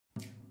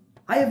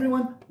Hi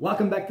everyone,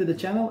 welcome back to the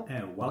channel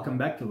and welcome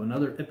back to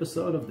another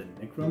episode of the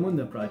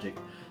Necromunda project.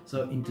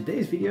 So in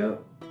today's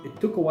video, it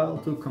took a while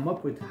to come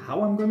up with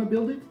how I'm gonna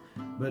build it,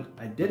 but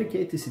I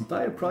dedicate this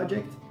entire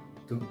project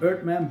to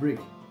Earthmanbrick.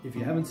 If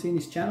you haven't seen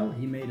his channel,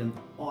 he made an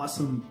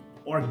awesome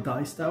orc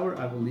dice tower.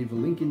 I will leave a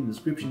link in the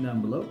description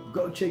down below.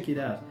 Go check it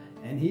out.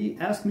 And he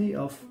asked me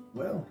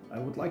well, I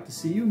would like to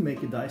see you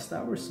make a dice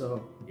tower,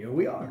 so here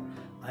we are.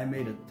 I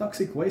made a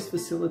toxic waste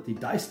facility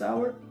dice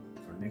tower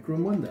for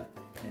Necromunda.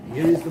 And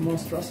here is the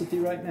monstrosity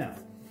right now.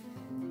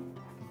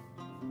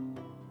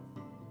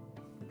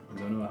 I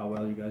don't know how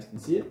well you guys can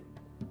see it.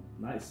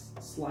 Nice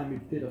slimy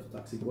pit of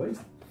toxic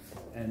waste.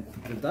 And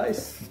the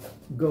dice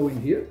go in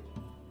here.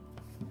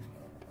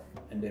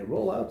 And they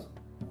roll out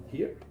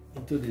here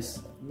into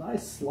this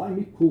nice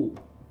slimy pool.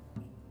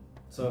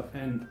 So,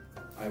 and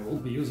I will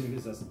be using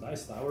this as a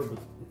dice tower, but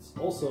it's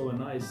also a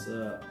nice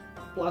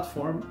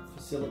platform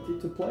facility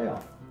to play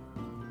on.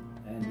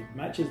 And it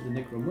matches the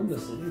Necromunda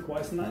setting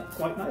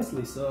quite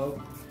nicely. So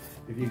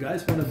if you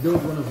guys want to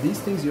build one of these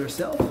things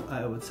yourself,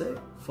 I would say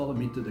follow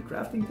me to the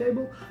crafting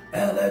table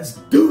and let's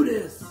do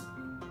this!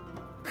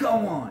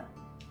 Come on!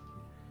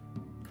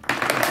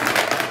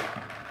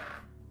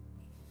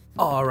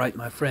 Alright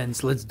my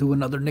friends, let's do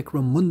another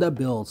Necromunda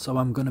build. So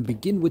I'm gonna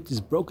begin with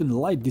this broken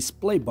light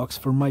display box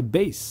for my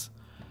base.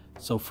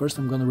 So first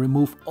I'm gonna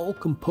remove all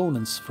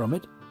components from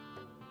it.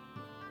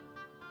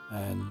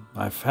 And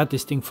I've had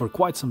this thing for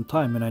quite some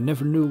time and I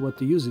never knew what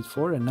to use it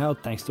for, and now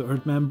thanks to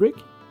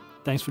Earthmanbrick,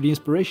 thanks for the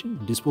inspiration,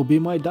 this will be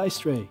my dice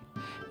tray.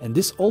 And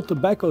this old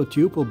tobacco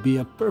tube will be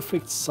a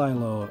perfect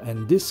silo,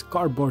 and this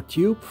cardboard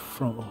tube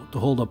to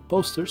hold up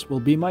posters will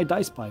be my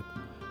dice pipe.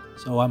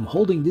 So I'm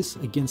holding this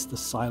against the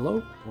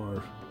silo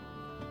or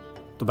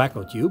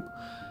tobacco tube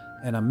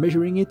and I'm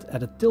measuring it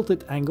at a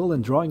tilted angle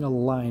and drawing a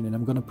line, and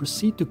I'm gonna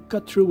proceed to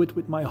cut through it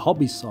with my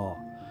hobby saw.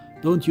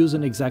 Don't use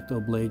an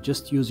X-Acto blade,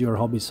 just use your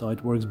hobby saw,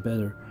 it works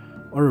better,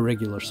 or a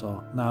regular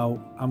saw. Now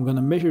I'm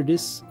gonna measure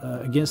this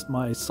against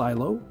my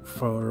silo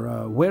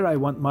for where I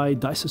want my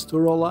dices to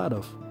roll out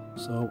of.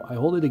 So I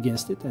hold it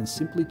against it and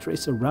simply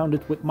trace around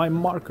it with my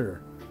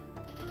marker.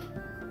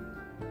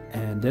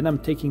 And then I'm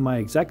taking my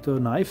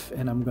X-Acto knife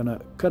and I'm gonna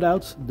cut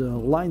out the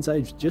lines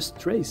I've just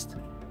traced.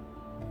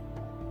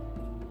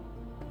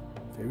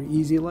 Very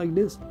easy like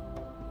this.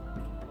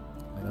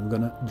 And I'm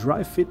gonna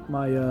dry fit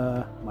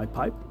my, my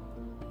pipe.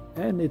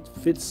 And it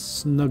fits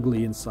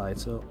snugly inside,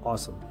 so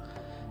awesome.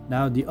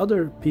 Now the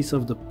other piece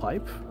of the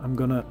pipe, I'm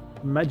gonna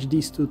match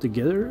these two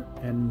together,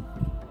 and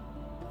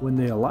when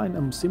they align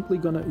I'm simply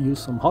gonna use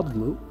some hot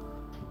glue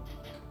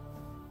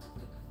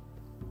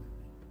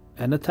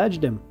and attach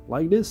them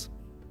like this.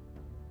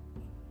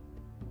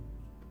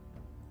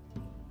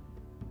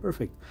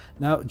 Perfect.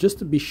 Now just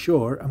to be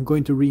sure, I'm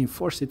going to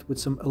reinforce it with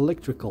some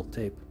electrical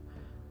tape,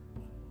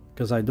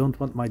 because I don't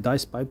want my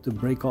dice pipe to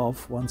break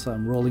off once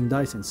I'm rolling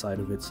dice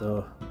inside of it.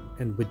 So,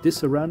 and with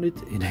this around it,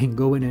 it ain't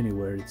going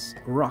anywhere. It's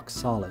rock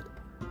solid,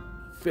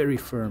 very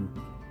firm.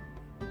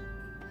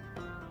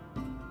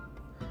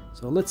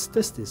 So let's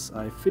test this.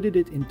 I fitted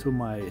it into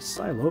my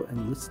silo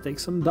and let's take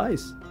some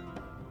dice.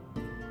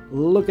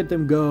 Look at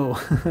them go.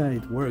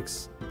 It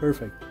works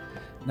perfect.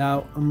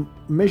 Now I'm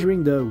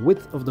measuring the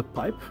width of the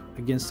pipe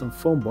against some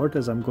foam board,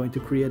 as I'm going to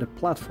create a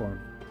platform,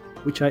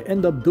 which I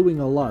end up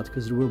doing a lot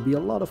because there will be a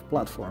lot of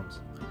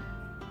platforms.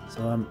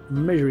 So I'm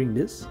measuring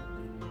this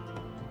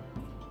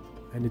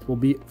and it will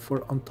be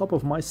for on top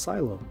of my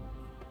silo.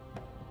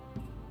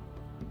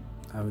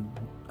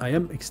 I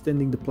am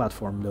extending the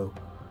platform though.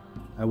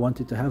 I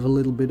want it to have a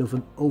little bit of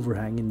an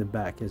overhang in the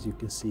back, as you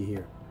can see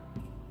here.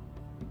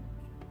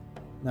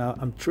 Now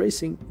I'm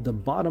tracing the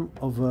bottom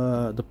of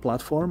the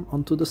platform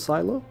onto the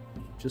silo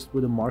just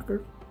with a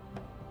marker.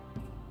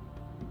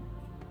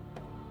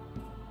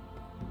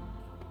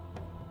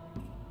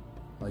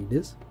 Like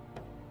this.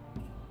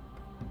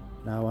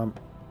 Now I'm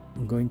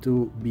going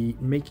to be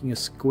making a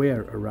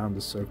square around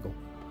the circle.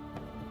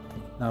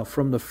 Now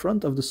from the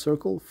front of the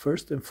circle,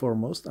 first and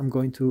foremost, I'm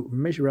going to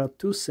measure out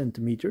 2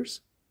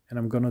 centimeters and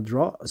I'm going to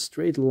draw a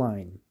straight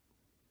line.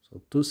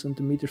 So 2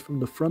 centimeters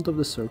from the front of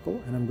the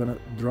circle, and I'm going to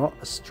draw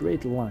a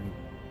straight line.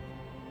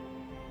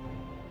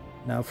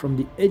 Now from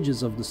the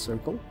edges of the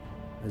circle,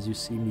 as you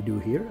see me do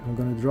here, I'm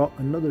going to draw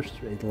another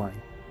straight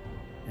line,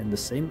 and the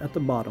same at the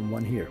bottom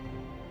one here.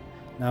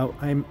 Now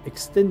I'm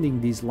extending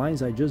these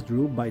lines I just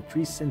drew by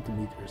 3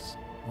 centimeters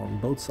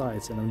on both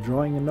sides, and I'm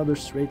drawing another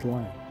straight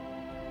line.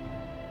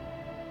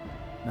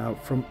 Now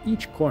from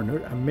each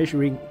corner I'm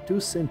measuring 2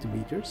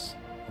 centimeters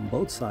on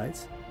both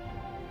sides,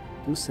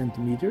 2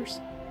 centimeters,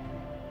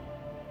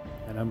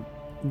 and I'm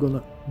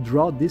gonna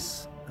draw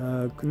this,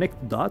 connect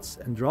the dots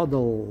and draw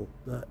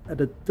at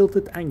a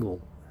tilted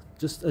angle,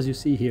 just as you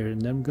see here, and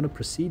then I'm gonna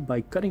proceed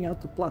by cutting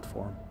out the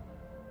platform.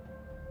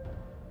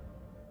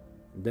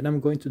 Then I'm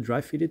going to dry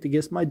fit it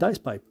against my dice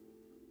pipe.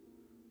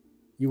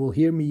 You will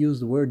hear me use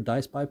the word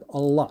dice pipe a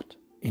lot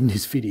in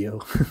this video.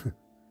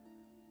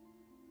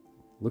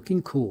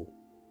 Looking cool,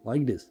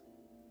 like this.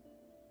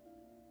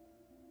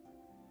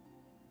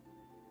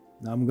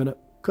 Now I'm gonna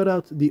cut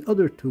out the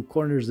other two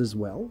corners as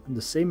well, in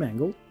the same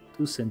angle,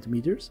 2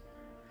 centimeters.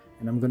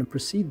 And I'm going to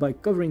proceed by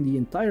covering the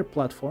entire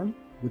platform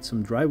with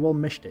some drywall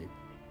mesh tape,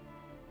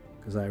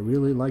 because I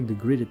really like the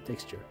gridded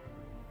texture.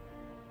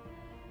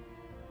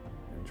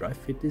 And dry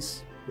fit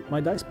this with my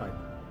dice pipe.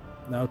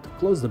 Now to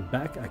close the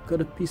back, I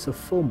cut a piece of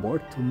foam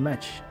board to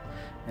match,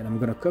 and I'm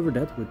going to cover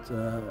that with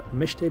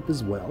mesh tape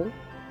as well.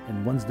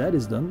 And once that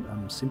is done,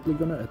 I'm simply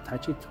going to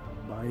attach it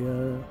by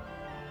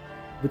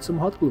with some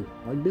hot glue,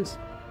 like this.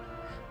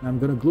 Now I'm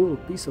going to glue a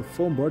piece of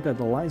foam board that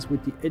aligns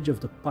with the edge of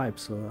the pipe,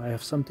 so I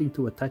have something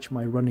to attach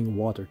my running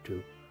water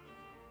to.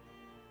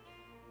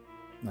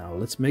 Now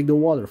let's make the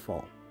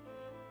waterfall.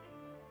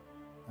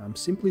 I'm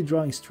simply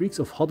drawing streaks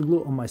of hot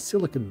glue on my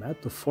silicone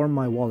mat to form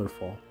my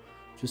waterfall.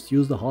 Just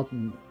use the hot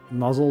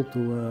nozzle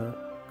to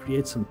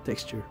create some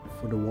texture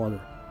for the water.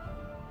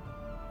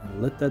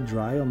 And let that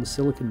dry on the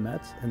silicone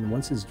mat, and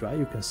once it's dry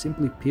you can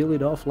simply peel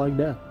it off like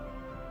that.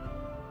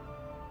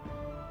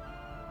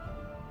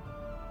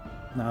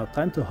 Now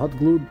time to hot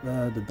glue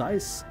the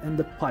dice and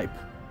the pipe.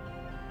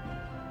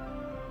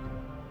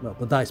 Well,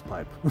 the dice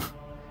pipe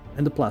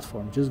and the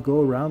platform. Just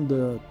go around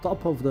the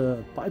top of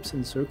the pipes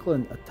in a circle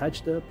and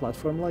attach the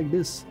platform like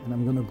this. And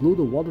I'm gonna glue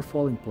the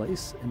waterfall in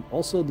place and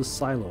also the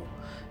silo.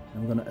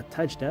 I'm gonna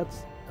attach that,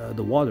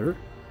 the water,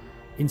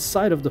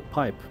 inside of the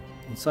pipe,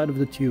 inside of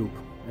the tube.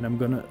 And I'm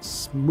gonna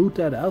smooth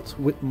that out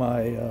with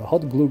my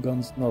hot glue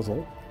gun's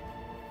nozzle.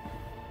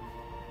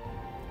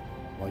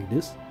 Like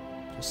this.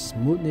 Just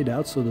smoothing it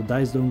out so the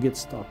dice don't get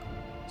stuck.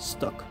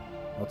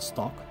 Not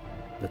stuck.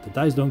 That the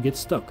dice don't get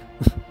stuck.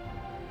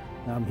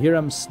 Now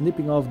I'm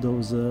snipping off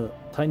those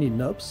tiny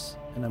nubs,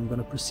 and I'm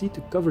gonna proceed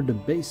to cover the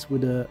base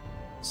with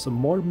some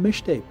more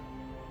mesh tape.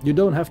 You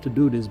don't have to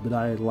do this, but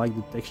I like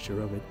the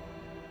texture of it.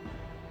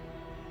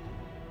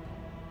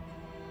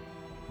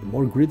 The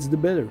more grids the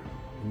better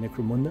in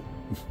Necromunda.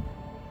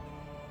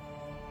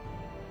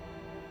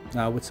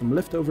 Now with some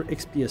leftover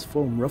XPS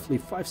foam roughly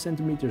 5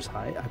 centimeters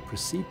high, I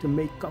proceed to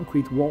make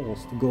concrete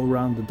walls to go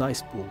around the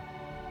dice pool.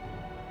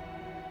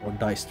 Or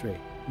dice tray.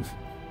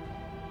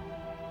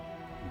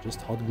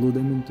 Just hot glue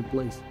them into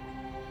place.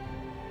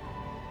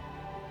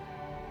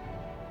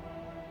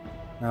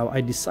 Now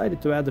I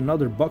decided to add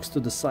another box to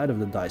the side of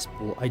the dice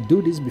pool. I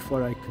do this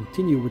before I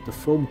continue with the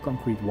foam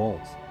concrete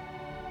walls.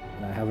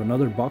 And I have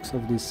another box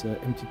of these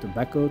empty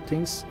tobacco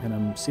things, and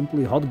I'm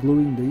simply hot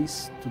gluing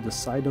these to the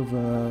side of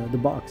the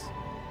box.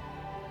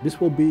 This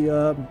will be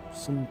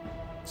some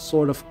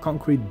sort of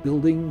concrete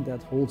building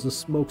that holds a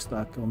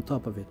smokestack on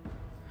top of it.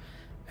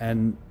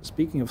 And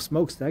speaking of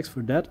smokestacks,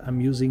 for that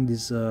I'm using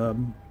this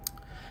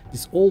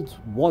this old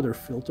water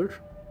filter,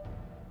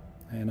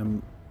 and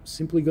I'm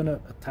simply gonna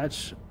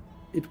attach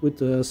it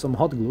with some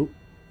hot glue.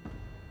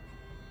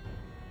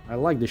 I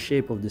like the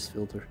shape of this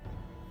filter.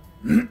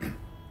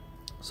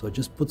 So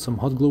just put some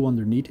hot glue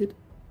underneath it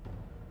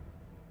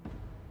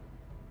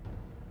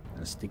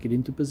and stick it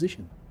into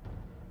position.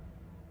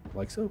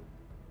 Like so.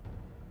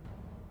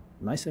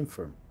 Nice and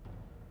firm.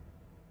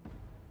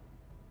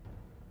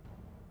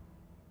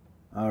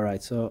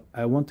 Alright, so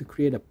I want to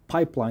create a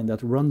pipeline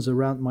that runs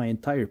around my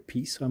entire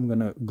piece. So I'm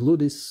gonna glue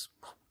this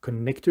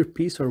connector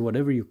piece, or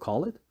whatever you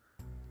call it.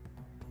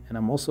 And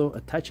I'm also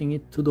attaching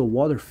it to the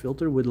water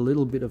filter with a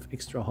little bit of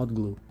extra hot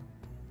glue.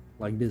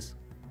 Like this.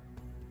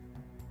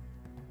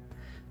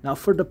 Now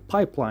for the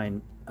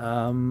pipeline,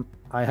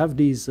 I have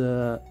these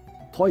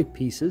toy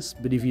pieces,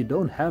 but if you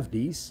don't have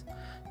these,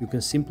 you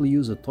can simply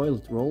use a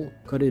toilet roll,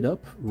 cut it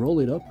up, roll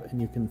it up,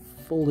 and you can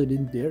fold it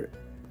in there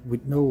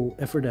with no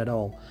effort at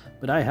all.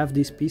 But I have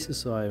these pieces,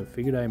 so I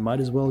figured I might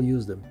as well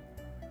use them.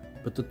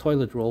 But the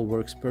toilet roll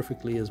works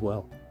perfectly as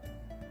well.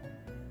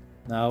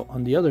 Now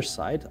on the other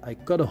side, I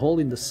cut a hole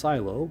in the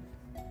silo,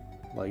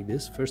 like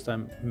this. First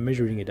I'm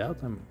measuring it out,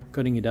 I'm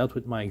cutting it out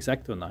with my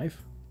X-Acto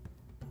knife.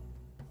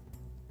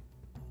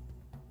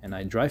 And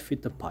I dry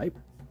fit the pipe.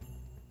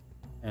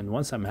 And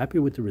once I'm happy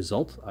with the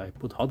result, I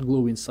put hot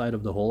glue inside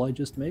of the hole I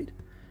just made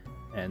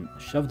and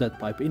shove that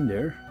pipe in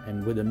there,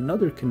 and with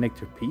another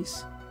connector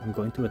piece I'm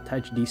going to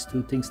attach these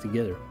two things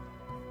together.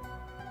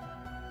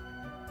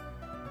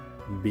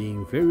 I'm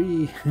being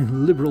very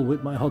liberal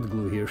with my hot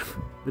glue here,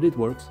 but it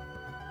works.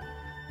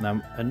 Now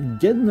I'm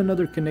getting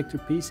another connector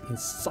piece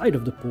inside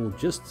of the pool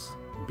just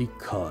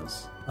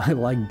because I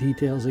like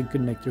details and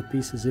connector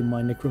pieces in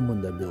my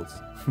Necromunda builds.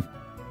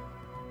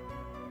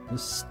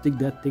 Just stick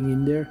that thing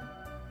in there.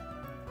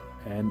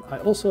 And I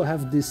also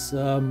have this,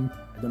 I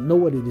don't know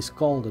what it is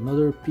called,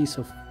 another piece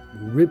of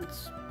ribbed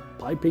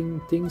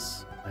piping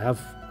things. I have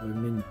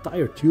an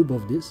entire tube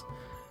of this,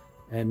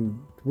 and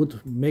would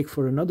make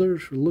for another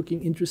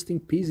looking interesting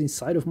piece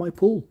inside of my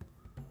pool.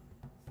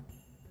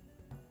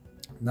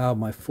 Now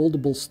my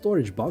foldable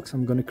storage box,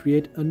 I'm going to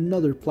create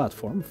another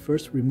platform.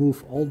 First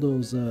remove all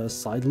those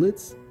side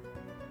lids.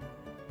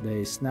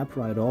 They snap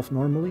right off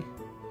normally.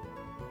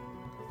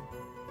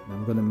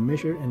 I'm going to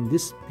measure, and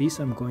this piece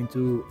I'm going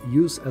to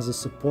use as a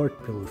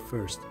support pillar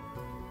first.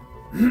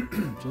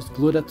 Just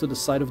glue that to the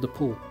side of the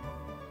pool,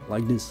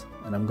 like this.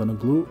 And I'm going to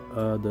glue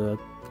the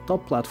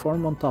top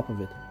platform on top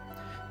of it.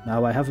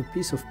 Now I have a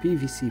piece of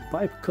PVC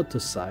pipe cut to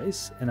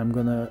size, and I'm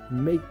gonna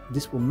make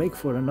this will make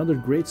for another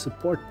great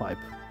support pipe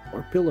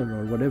or pillar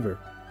or whatever.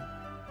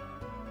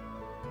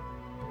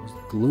 Just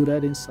glue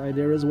that inside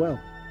there as well.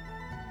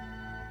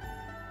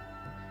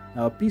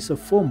 Now a piece of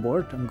foam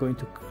board, I'm going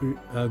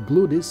to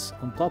glue this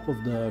on top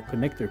of the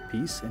connector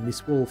piece, and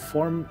this will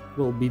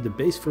be the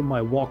base for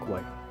my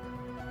walkway.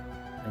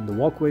 And the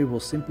walkway will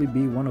simply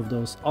be one of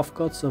those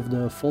offcuts of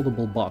the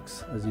foldable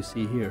box, as you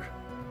see here.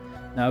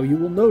 Now you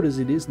will notice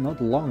it is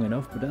not long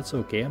enough, but that's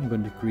okay. I'm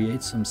going to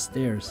create some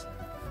stairs.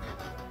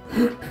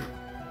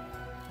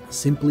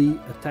 Simply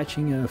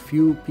attaching a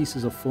few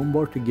pieces of foam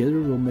board together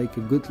will make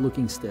a good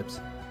looking steps.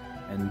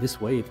 And this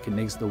way it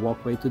connects the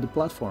walkway to the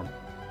platform,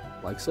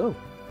 like so.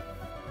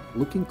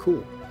 Looking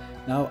cool.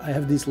 Now I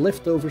have these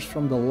leftovers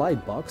from the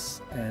light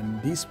box,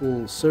 and these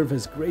will serve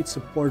as great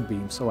support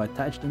beams, so I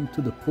attach them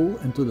to the pool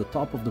and to the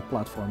top of the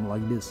platform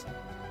like this.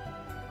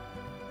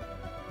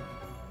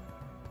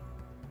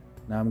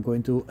 Now I'm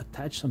going to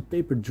attach some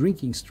paper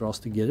drinking straws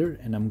together,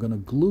 and I'm going to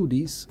glue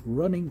these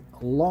running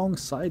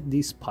alongside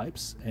these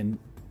pipes and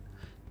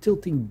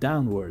tilting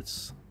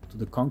downwards to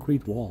the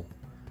concrete wall,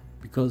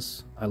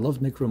 because I love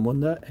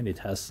Necromunda and it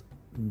has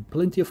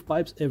plenty of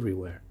pipes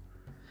everywhere.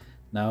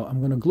 Now I'm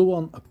going to glue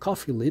on a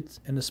coffee lid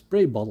and a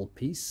spray bottle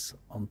piece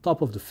on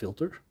top of the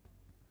filter.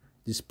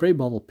 This spray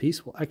bottle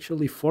piece will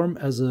actually form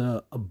as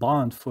a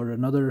bond for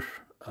another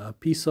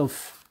piece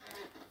of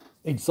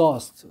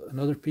exhaust,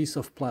 another piece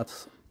of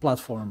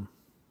platform.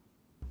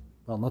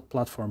 Well, not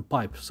platform,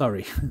 pipe,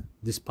 sorry,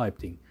 this pipe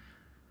thing.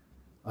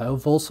 I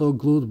have also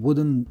glued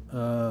wooden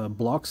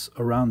blocks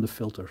around the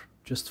filter,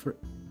 just for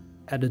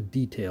added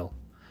detail.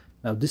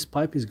 Now this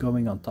pipe is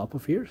going on top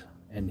of here,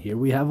 and here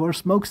we have our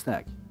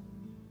smokestack.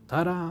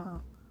 Ta-da!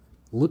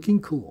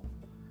 Looking cool.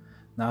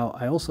 Now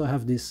I also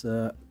have this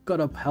cut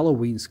up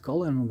Halloween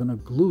skull, and I'm gonna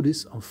glue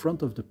this in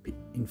front of the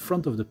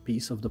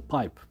piece of the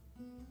pipe.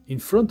 In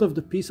front of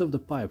the piece of the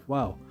pipe.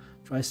 Wow!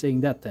 Try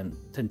saying that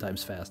 10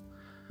 times fast.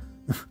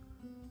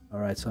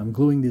 Alright, so I'm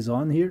gluing this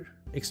on here.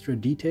 Extra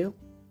detail.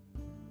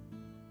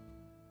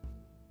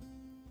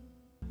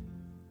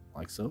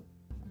 Like so.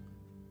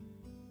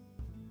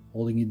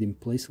 Holding it in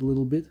place a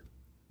little bit.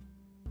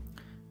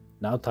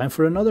 Now time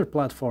for another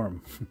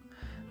platform.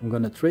 I'm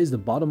gonna trace the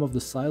bottom of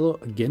the silo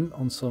again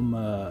on some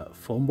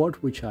foam board,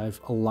 which I've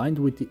aligned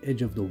with the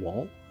edge of the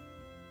wall.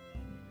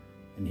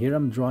 And here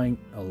I'm drawing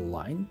a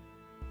line,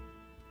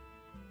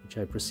 which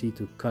I proceed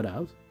to cut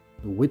out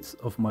the width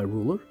of my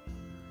ruler.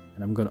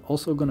 And I'm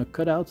also gonna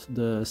cut out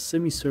the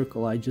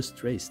semicircle I just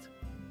traced.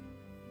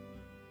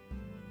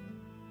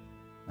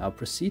 Now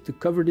proceed to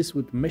cover this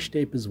with mesh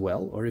tape as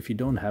well, or if you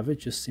don't have it,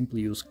 just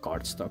simply use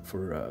cardstock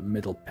for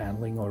metal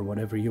paneling or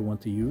whatever you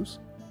want to use.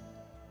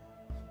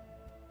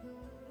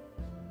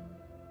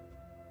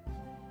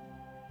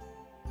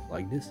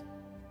 Like this.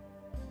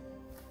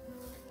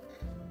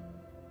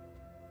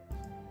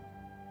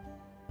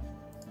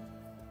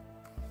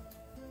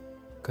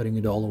 Cutting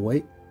it all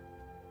away.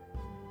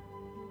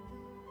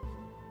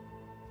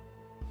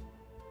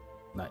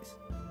 Nice.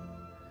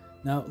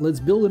 Now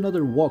let's build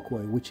another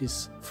walkway, which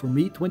is for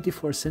me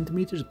 24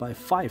 centimeters by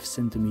 5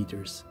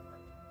 centimeters.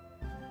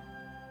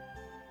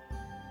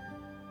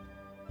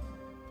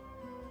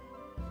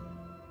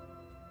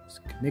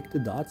 Just connect the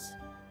dots.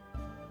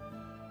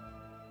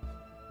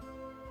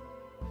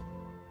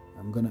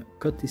 I'm gonna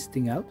cut this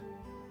thing out.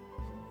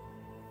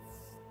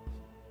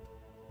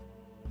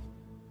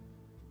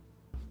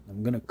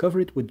 I'm gonna cover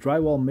it with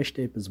drywall mesh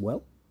tape as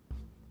well.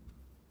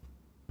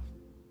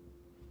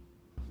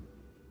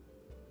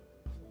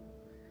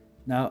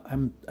 Now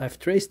I've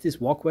traced this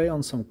walkway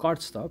on some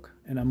cardstock,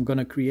 and I'm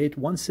gonna create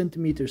 1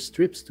 centimeter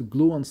strips to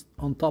glue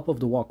on top of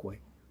the walkway.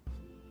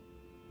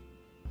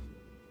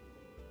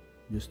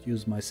 Just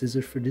use my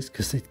scissors for this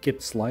because it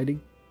kept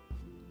sliding.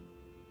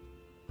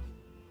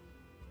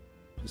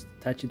 Just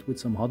attach it with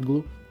some hot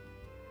glue.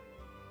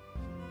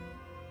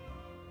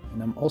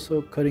 And I'm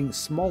also cutting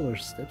smaller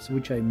steps,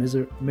 which I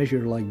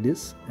measure like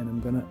this, and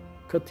I'm gonna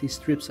cut these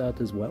strips out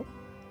as well.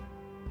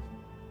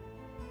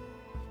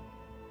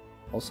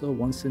 Also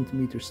 1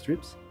 centimeter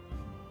strips.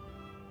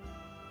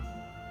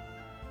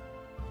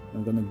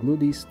 I'm gonna glue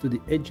these to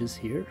the edges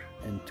here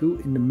and 2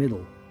 in the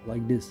middle,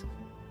 like this.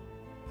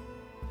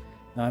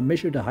 Now I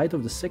measure the height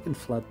of the second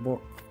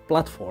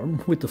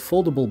platform with the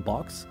foldable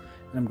box,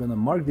 and I'm gonna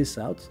mark this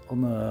out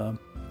on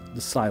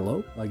the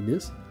silo like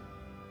this,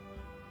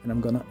 and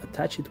I'm gonna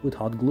attach it with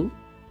hot glue.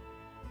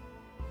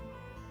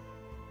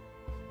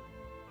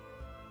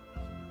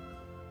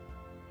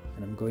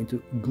 And I'm going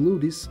to glue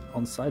this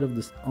on side of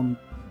this on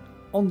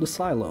the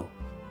silo.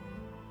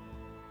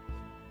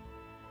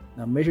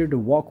 Now measure the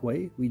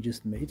walkway we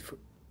just made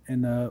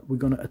and we're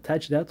gonna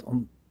attach that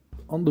on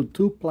the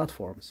 2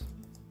 platforms.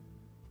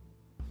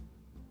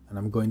 And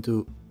I'm going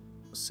to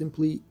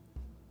simply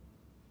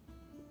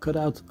cut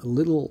out a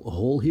little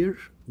hole here,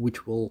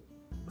 which will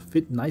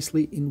fit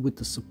nicely in with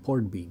the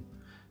support beam.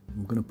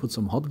 I'm going to put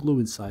some hot glue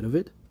inside of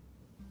it,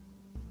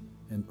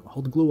 and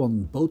hot glue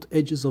on both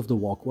edges of the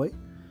walkway,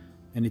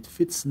 and it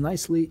fits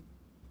nicely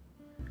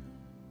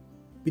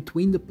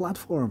between the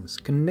platforms,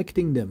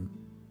 connecting them.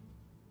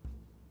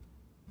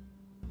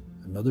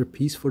 Another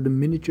piece for the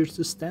miniatures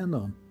to stand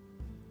on.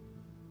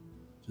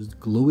 Just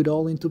glue it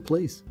all into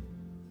place.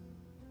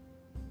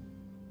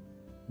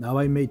 Now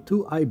I made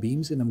 2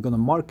 I-beams and I'm gonna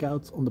mark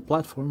out on the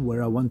platform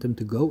where I want them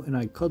to go, and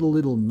I cut a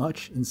little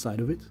notch inside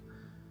of it,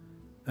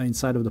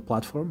 inside of the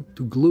platform,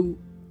 to glue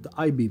the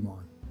I-beam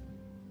on.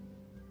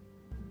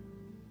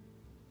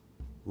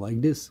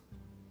 Like this.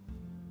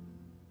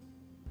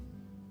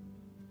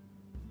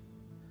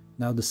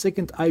 Now the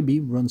second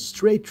I-beam runs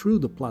straight through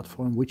the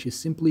platform, which is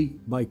simply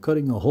by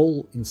cutting a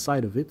hole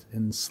inside of it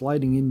and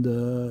sliding in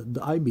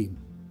the I-beam.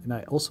 And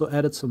I also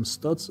added some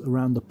studs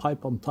around the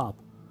pipe on top.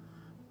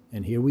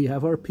 And here we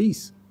have our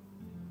piece.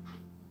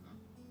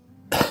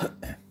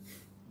 I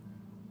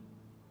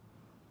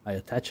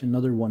attach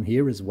another one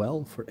here as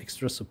well for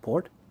extra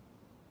support.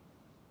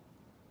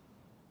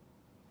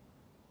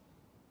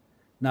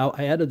 Now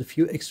I added a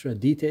few extra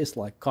details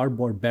like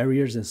cardboard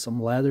barriers and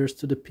some ladders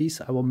to the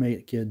piece. I will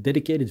make a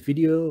dedicated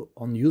video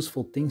on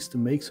useful things to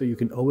make, so you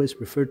can always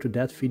refer to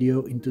that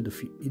video in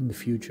the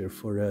future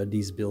for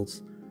these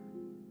builds.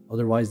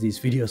 Otherwise these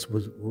videos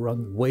would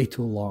run way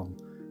too long.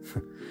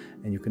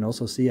 And you can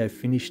also see I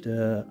finished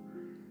the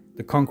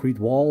concrete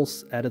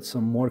walls, added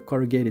some more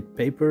corrugated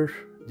paper.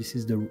 This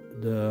is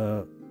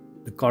the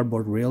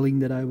cardboard railing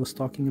that I was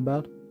talking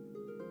about.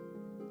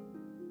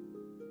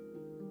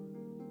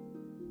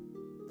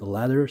 The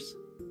ladders.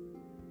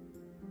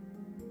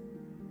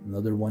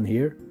 Another one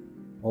here.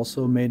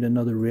 Also made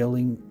another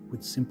railing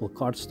with simple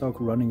cardstock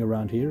running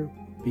around here.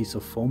 Piece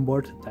of foam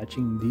board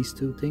attaching these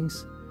 2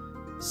 things.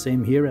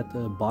 Same here at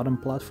the bottom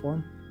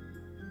platform.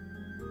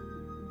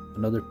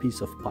 Another piece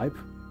of pipe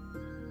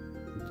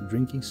with the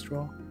drinking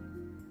straw.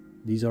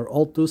 These are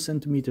all 2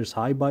 centimeters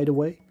high, by the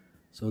way,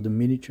 so the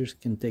miniatures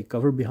can take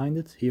cover behind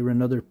it. Here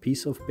another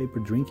piece of paper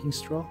drinking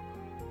straw.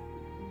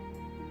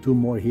 2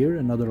 more here,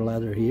 another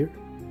ladder here.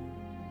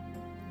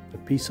 A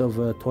piece of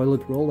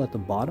toilet roll at the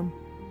bottom.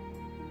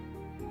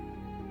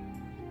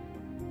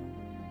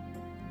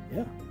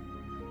 Yeah.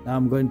 Now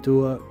I'm going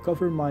to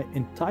cover my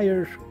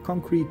entire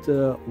concrete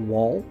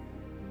wall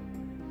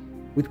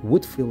with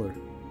wood filler.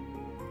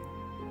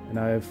 And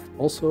I've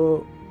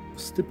also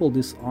stippled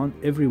this on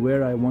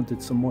everywhere I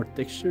wanted some more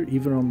texture,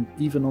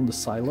 even on the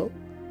silo.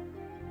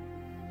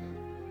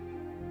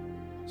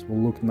 This will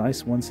look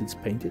nice once it's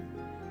painted.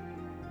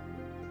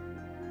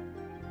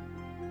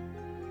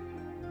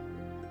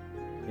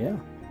 Yeah,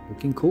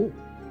 looking cool.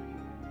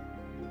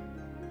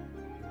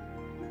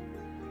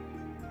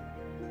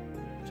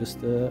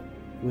 Just with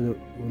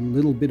a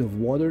little bit of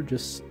water,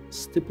 just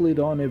stipple it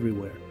on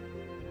everywhere.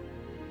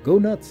 Go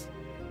nuts!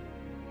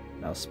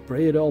 Now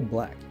spray it all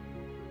black.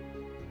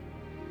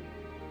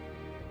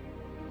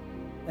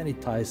 And it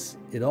ties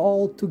it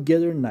all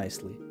together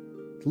nicely.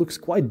 It looks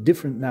quite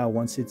different now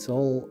once it's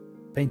all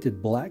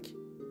painted black.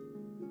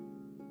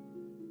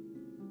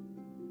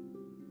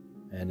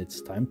 And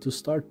it's time to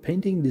start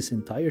painting this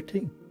entire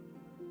thing.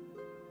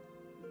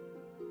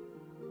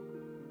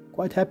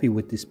 Quite happy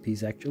with this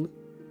piece actually.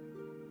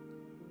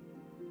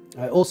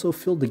 I also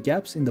filled the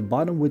gaps in the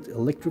bottom with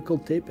electrical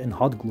tape and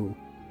hot glue,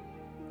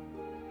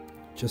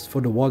 just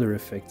for the water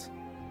effect.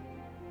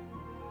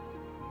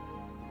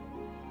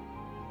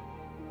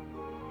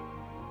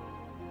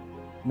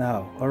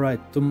 Now,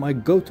 alright, to my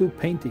go-to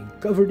painting.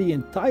 Cover the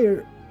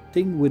entire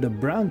thing with a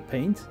brown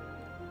paint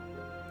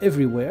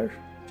everywhere.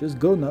 Just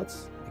go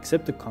nuts,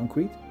 except the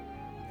concrete,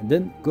 and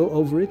then go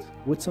over it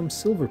with some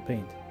silver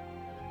paint.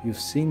 You've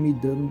seen me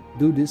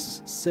do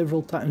this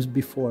several times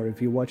before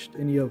if you watched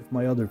any of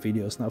my other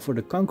videos. Now for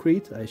the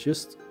concrete, I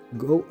just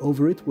go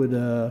over it with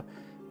a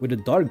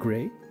dark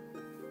gray.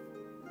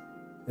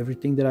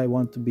 Everything that I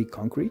want to be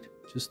concrete,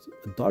 just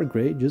a dark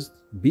gray, just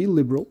be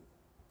liberal,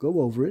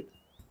 go over it.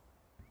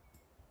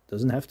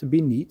 Doesn't have to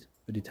be neat,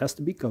 but it has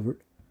to be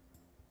covered.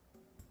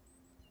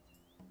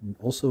 And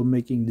also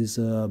making this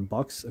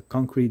box a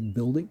concrete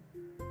building,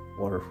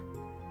 or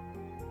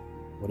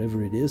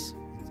whatever it is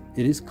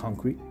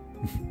concrete.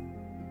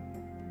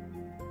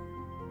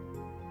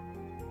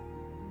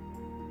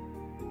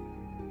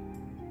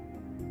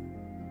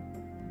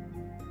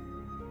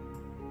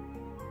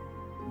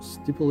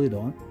 Stipple it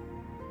on.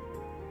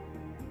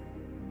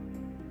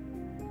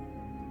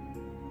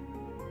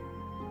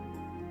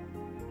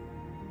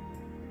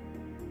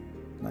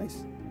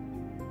 Nice.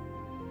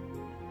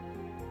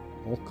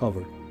 All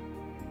covered.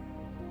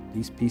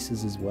 These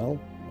pieces as well,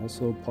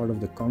 also part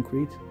of the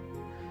concrete.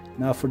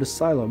 Now for the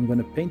silo, I'm going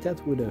to paint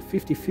that with a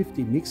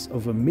 50-50 mix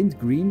of a mint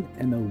green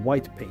and a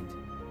white paint.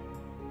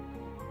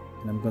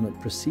 And I'm going to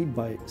proceed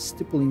by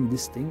stippling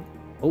this thing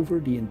over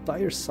the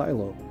entire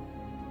silo.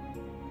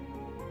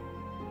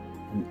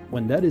 And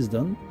when that is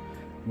done,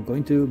 I'm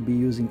going to be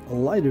using a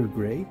lighter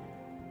gray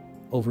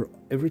over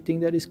everything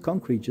that is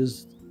concrete,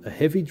 just a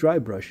heavy dry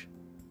brush.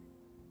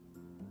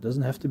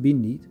 Doesn't have to be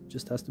neat,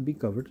 just has to be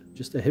covered.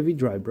 Just a heavy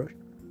dry brush.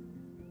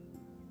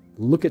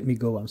 Look at me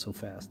go, I'm so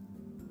fast.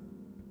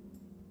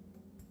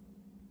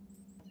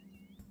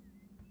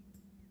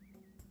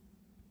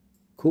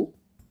 Cool.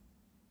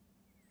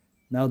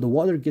 Now the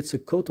water gets a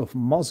coat of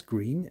moss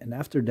green, and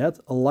after that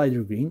a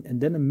lighter green,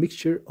 and then a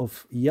mixture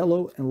of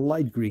yellow and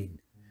light green.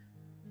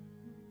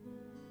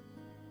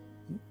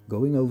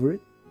 Going over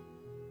it.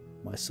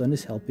 My son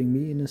is helping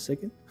me in a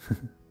second.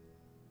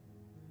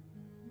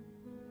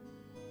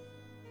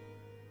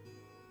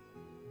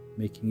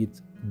 Making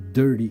it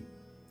dirty.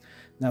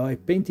 Now I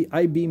paint the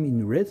I-beam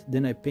in red,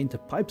 then I paint the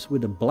pipes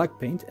with a black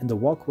paint, and the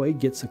walkway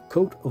gets a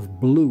coat of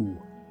blue.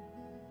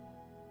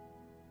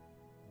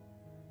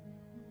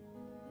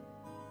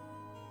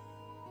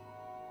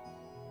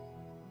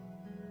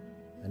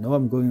 I know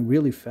I'm going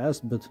really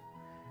fast, but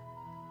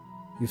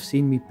you've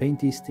seen me paint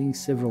these things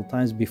several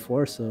times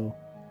before, so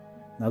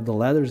now the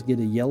ladders get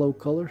a yellow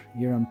color.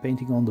 Here I'm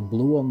painting on the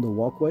blue on the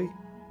walkway.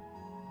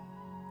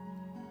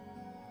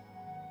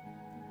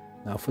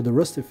 Now for the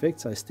rust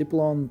effects, I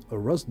stipple on a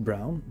rust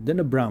brown, then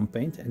a brown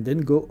paint, and then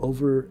go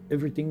over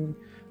everything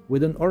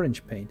with an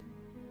orange paint.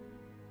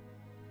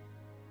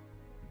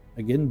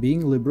 Again,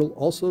 being liberal.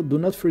 Also, do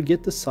not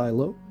forget the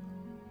silo.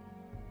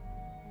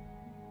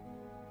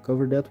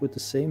 Cover that with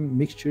the same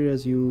mixture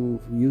as you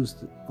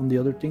used on the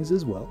other things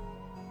as well.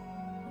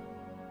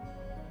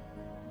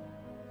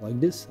 Like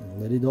this,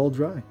 and let it all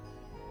dry.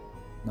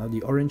 Now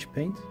the orange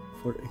paint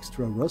for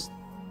extra rust.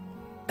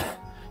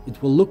 It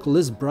will look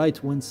less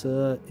bright once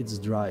it's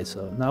dry.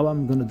 So now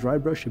I'm gonna dry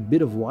brush a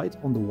bit of white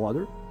on the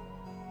water.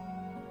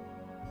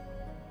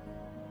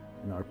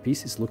 And our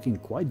piece is looking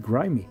quite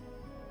grimy.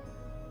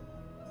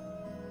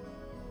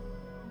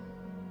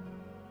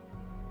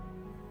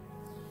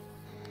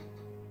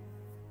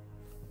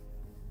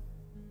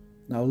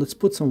 Now let's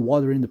put some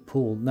water in the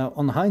pool. Now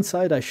on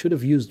hindsight I should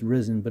have used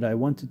resin, but I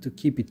wanted to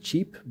keep it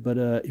cheap. But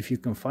if you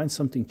can find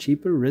something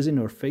cheaper, resin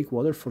or fake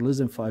water for less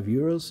than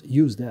 €5,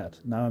 use that.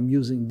 Now I'm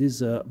using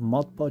this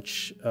Mod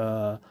Podge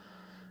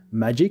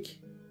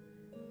Magic.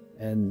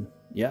 And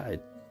yeah, I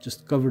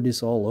just covered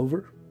this all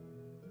over.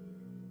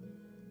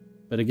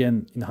 But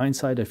again, in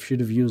hindsight I should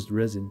have used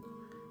resin,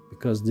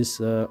 because this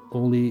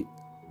only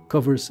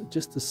covers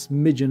just a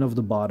smidgen of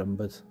the bottom.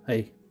 But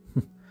hey,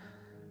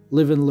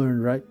 live and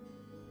learn, right?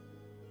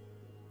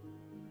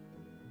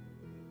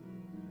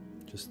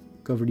 Just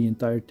cover the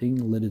entire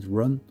thing, let it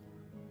run.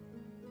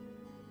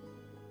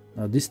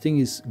 Now this thing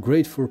is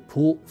great for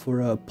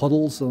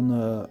puddles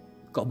on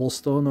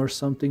cobblestone or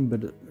something,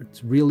 but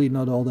it's really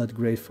not all that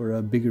great for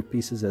bigger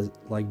pieces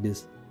like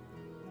this.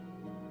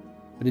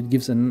 But it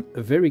gives a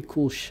very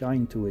cool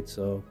shine to it.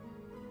 So,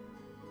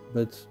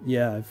 but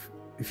yeah,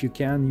 if you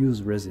can,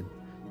 use resin.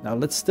 Now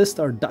let's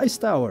test our dice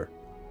tower.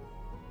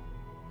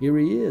 Here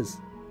he is,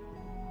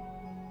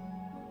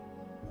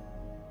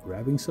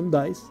 grabbing some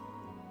dice.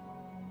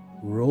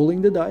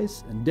 Rolling the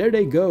dice, and there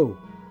they go.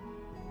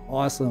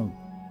 Awesome.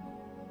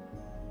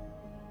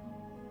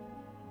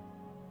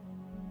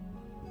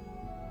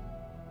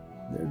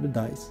 There are the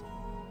dice.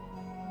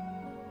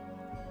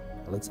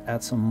 Let's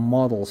add some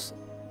models.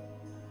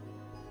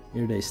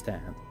 Here they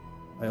stand.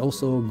 I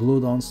also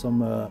glued on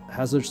some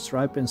hazard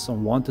stripe and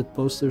some wanted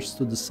posters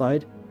to the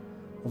side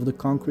of the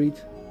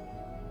concrete.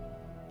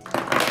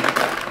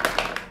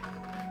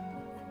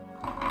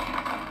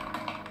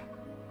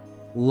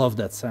 Love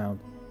that sound.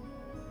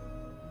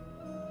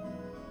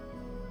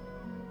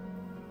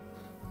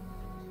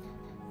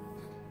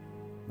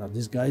 Now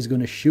this guy is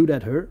gonna shoot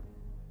at her.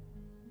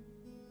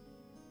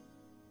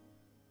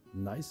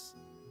 Nice.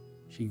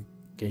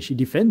 Can she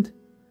defend?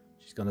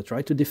 She's gonna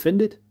try to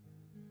defend it.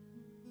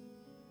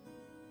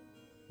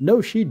 No,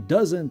 she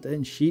doesn't,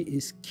 and she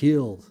is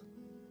killed.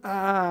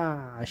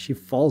 Ah, she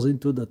falls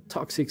into the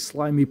toxic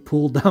slimy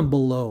pool down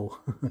below.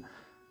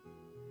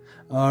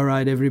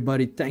 Alright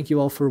everybody, thank you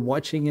all for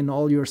watching and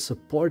all your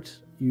support.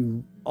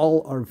 You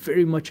all are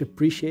very much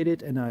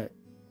appreciated, and I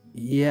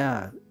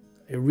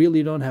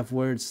really don't have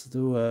words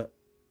to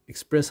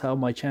express how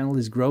my channel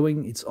is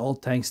growing. It's all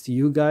thanks to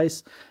you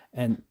guys,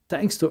 and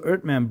thanks to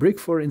Earthmanbrick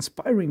for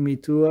inspiring me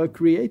to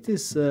create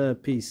this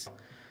piece.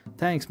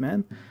 Thanks,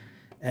 man.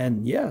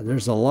 And yeah,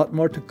 there's a lot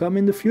more to come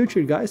in the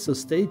future, guys, so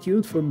stay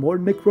tuned for more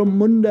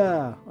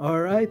Necromunda.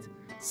 Alright,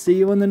 see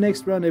you on the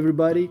next round,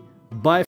 everybody. Bye.